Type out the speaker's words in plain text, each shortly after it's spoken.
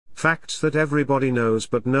Facts that everybody knows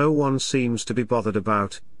but no one seems to be bothered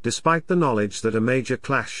about, despite the knowledge that a major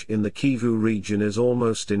clash in the Kivu region is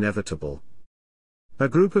almost inevitable. A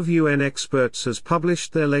group of UN experts has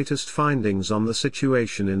published their latest findings on the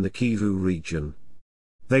situation in the Kivu region.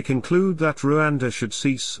 They conclude that Rwanda should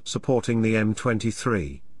cease supporting the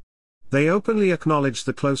M23. They openly acknowledge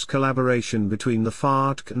the close collaboration between the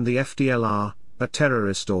FARC and the FDLR, a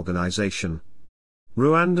terrorist organization.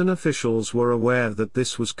 Rwandan officials were aware that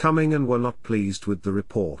this was coming and were not pleased with the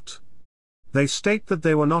report. They state that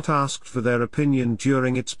they were not asked for their opinion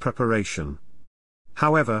during its preparation.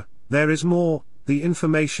 However, there is more. The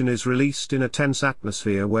information is released in a tense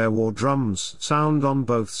atmosphere where war drums sound on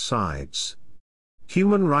both sides.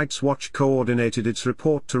 Human Rights Watch coordinated its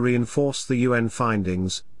report to reinforce the UN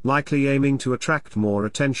findings, likely aiming to attract more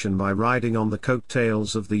attention by riding on the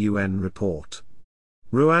coattails of the UN report.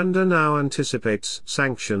 Rwanda now anticipates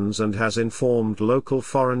sanctions and has informed local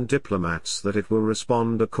foreign diplomats that it will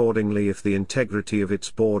respond accordingly if the integrity of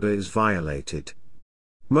its border is violated.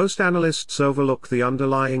 Most analysts overlook the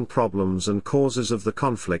underlying problems and causes of the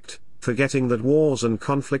conflict, forgetting that wars and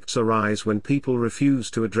conflicts arise when people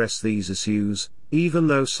refuse to address these issues, even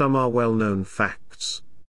though some are well-known facts.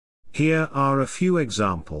 Here are a few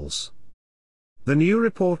examples. The new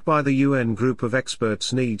report by the UN group of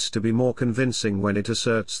experts needs to be more convincing when it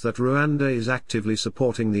asserts that Rwanda is actively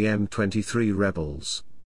supporting the M23 rebels.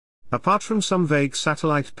 Apart from some vague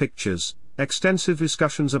satellite pictures, extensive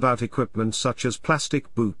discussions about equipment such as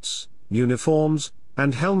plastic boots, uniforms,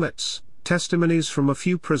 and helmets, testimonies from a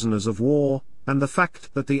few prisoners of war, and the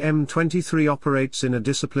fact that the M23 operates in a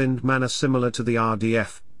disciplined manner similar to the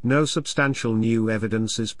RDF, no substantial new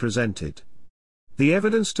evidence is presented. The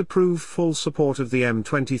evidence to prove full support of the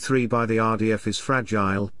M23 by the RDF is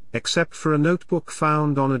fragile, except for a notebook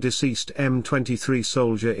found on a deceased M23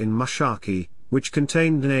 soldier in Mashaki, which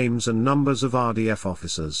contained names and numbers of RDF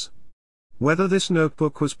officers. Whether this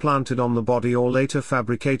notebook was planted on the body or later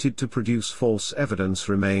fabricated to produce false evidence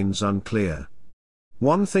remains unclear.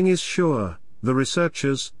 One thing is sure, the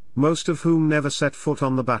researchers, most of whom never set foot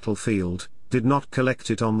on the battlefield, did not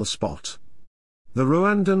collect it on the spot. The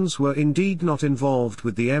Rwandans were indeed not involved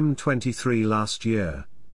with the M23 last year.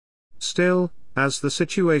 Still, as the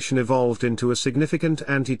situation evolved into a significant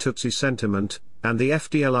anti-Tutsi sentiment, and the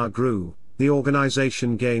FDLR grew, the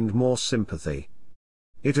organization gained more sympathy.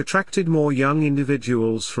 It attracted more young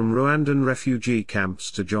individuals from Rwandan refugee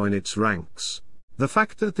camps to join its ranks. The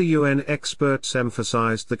fact that the UN experts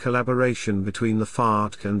emphasized the collaboration between the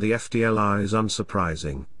FARC and the FDLR is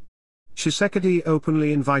unsurprising. Tshisekedi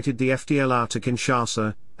openly invited the FDLR to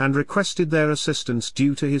Kinshasa, and requested their assistance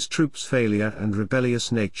due to his troops' failure and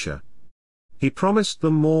rebellious nature. He promised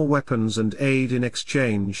them more weapons and aid in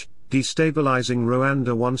exchange, destabilizing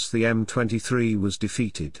Rwanda once the M23 was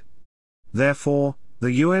defeated. Therefore,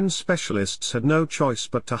 the UN specialists had no choice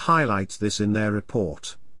but to highlight this in their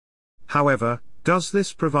report. However, does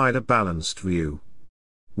this provide a balanced view?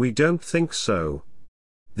 We don't think so.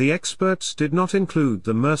 The experts did not include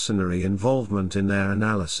the mercenary involvement in their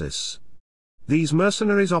analysis. These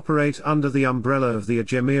mercenaries operate under the umbrella of the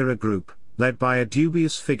Ajamira group, led by a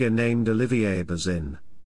dubious figure named Olivier Bazin.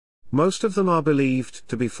 Most of them are believed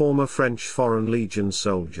to be former French Foreign Legion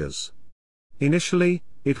soldiers. Initially,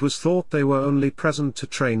 it was thought they were only present to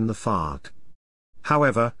train the FARC.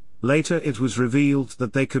 However, later it was revealed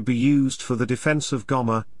that they could be used for the defense of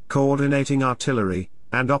Goma, coordinating artillery,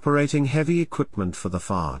 and operating heavy equipment for the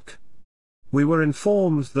FARC. We were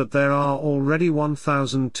informed that there are already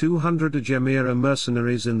 1,200 Ajamira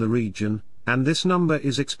mercenaries in the region, and this number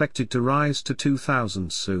is expected to rise to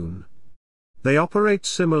 2,000 soon. They operate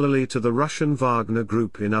similarly to the Russian Wagner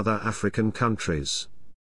Group in other African countries.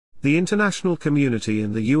 The international community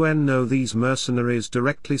and the UN know these mercenaries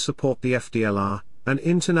directly support the FDLR, an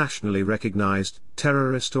internationally recognized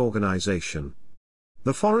terrorist organization.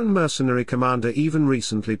 The foreign mercenary commander even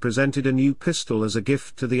recently presented a new pistol as a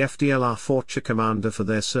gift to the FDLR Fortune commander for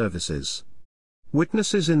their services.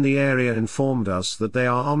 Witnesses in the area informed us that they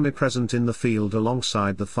are omnipresent in the field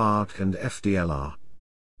alongside the FARC and FDLR.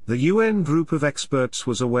 The UN group of experts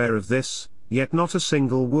was aware of this, yet not a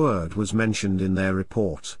single word was mentioned in their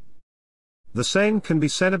report. The same can be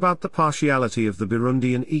said about the partiality of the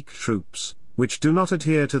Burundian EEC troops, which do not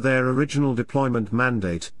adhere to their original deployment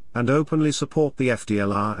mandate, and openly support the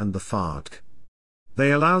FDLR and the FARC.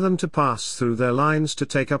 They allow them to pass through their lines to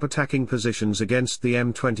take up attacking positions against the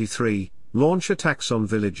M23, launch attacks on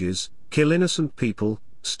villages, kill innocent people,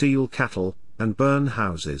 steal cattle, and burn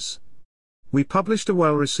houses. We published a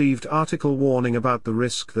well-received article warning about the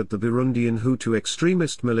risk that the Burundian Hutu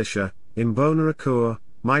extremist militia, Imbonerakure,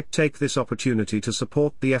 might take this opportunity to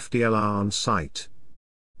support the FDLR on site.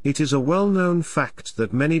 It is a well-known fact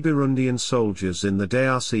that many Burundian soldiers in the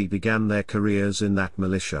DRC began their careers in that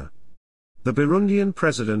militia. The Burundian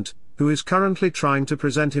president, who is currently trying to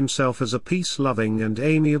present himself as a peace-loving and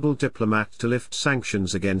amiable diplomat to lift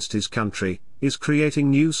sanctions against his country, is creating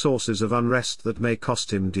new sources of unrest that may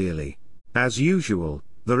cost him dearly. As usual,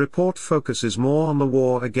 the report focuses more on the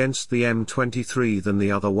war against the M23 than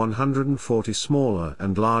the other 140 smaller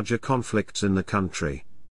and larger conflicts in the country.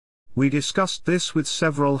 We discussed this with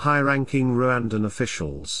several high-ranking Rwandan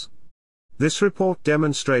officials. This report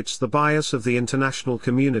demonstrates the bias of the international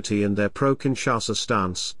community and their pro-Kinshasa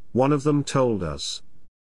stance, one of them told us.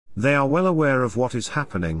 They are well aware of what is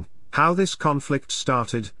happening, how this conflict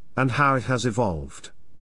started, and how it has evolved.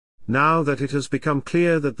 Now that it has become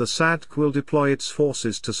clear that the SADC will deploy its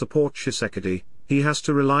forces to support Tshisekedi, he has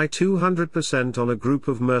to rely 200% on a group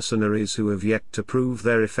of mercenaries who have yet to prove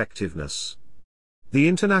their effectiveness. The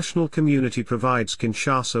international community provides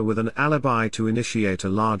Kinshasa with an alibi to initiate a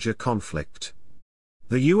larger conflict.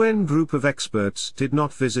 The UN group of experts did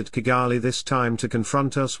not visit Kigali this time to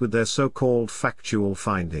confront us with their so-called factual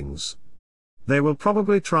findings. They will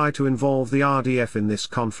probably try to involve the RDF in this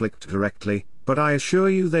conflict directly, but I assure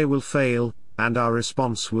you they will fail, and our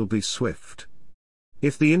response will be swift.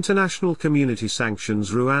 If the international community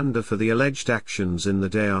sanctions Rwanda for the alleged actions in the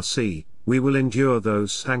DRC, we will endure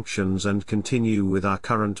those sanctions and continue with our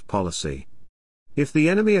current policy. If the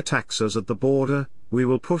enemy attacks us at the border, we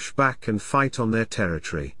will push back and fight on their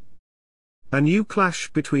territory. A new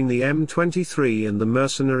clash between the M23 and the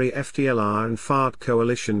mercenary FDLR and FARC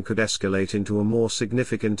coalition could escalate into a more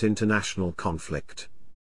significant international conflict.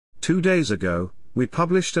 2 days ago, we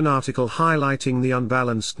published an article highlighting the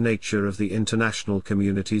unbalanced nature of the international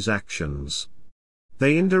community's actions.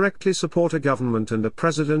 They indirectly support a government and a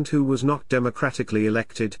president who was not democratically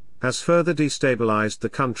elected, has further destabilized the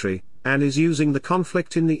country, and is using the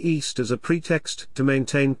conflict in the east as a pretext to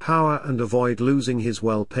maintain power and avoid losing his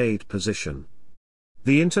well-paid position.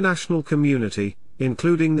 The international community,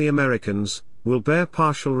 including the Americans, will bear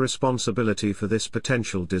partial responsibility for this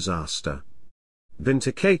potential disaster.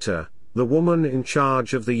 Binta Keita, the woman in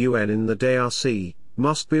charge of the UN in the DRC,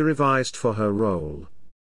 must be revised for her role.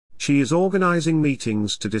 She is organizing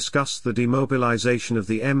meetings to discuss the demobilization of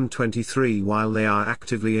the M23 while they are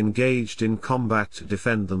actively engaged in combat to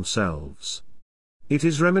defend themselves. It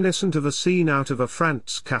is reminiscent of a scene out of a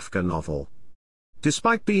Franz Kafka novel.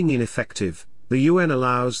 Despite being ineffective, the UN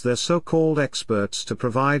allows their so-called experts to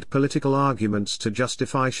provide political arguments to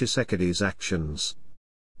justify Tshisekedi's actions.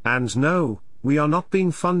 And no, we are not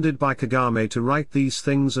being funded by Kagame to write these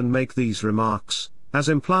things and make these remarks, as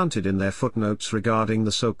implanted in their footnotes regarding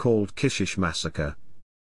the so-called Kishish massacre.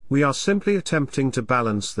 We are simply attempting to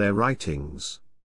balance their writings.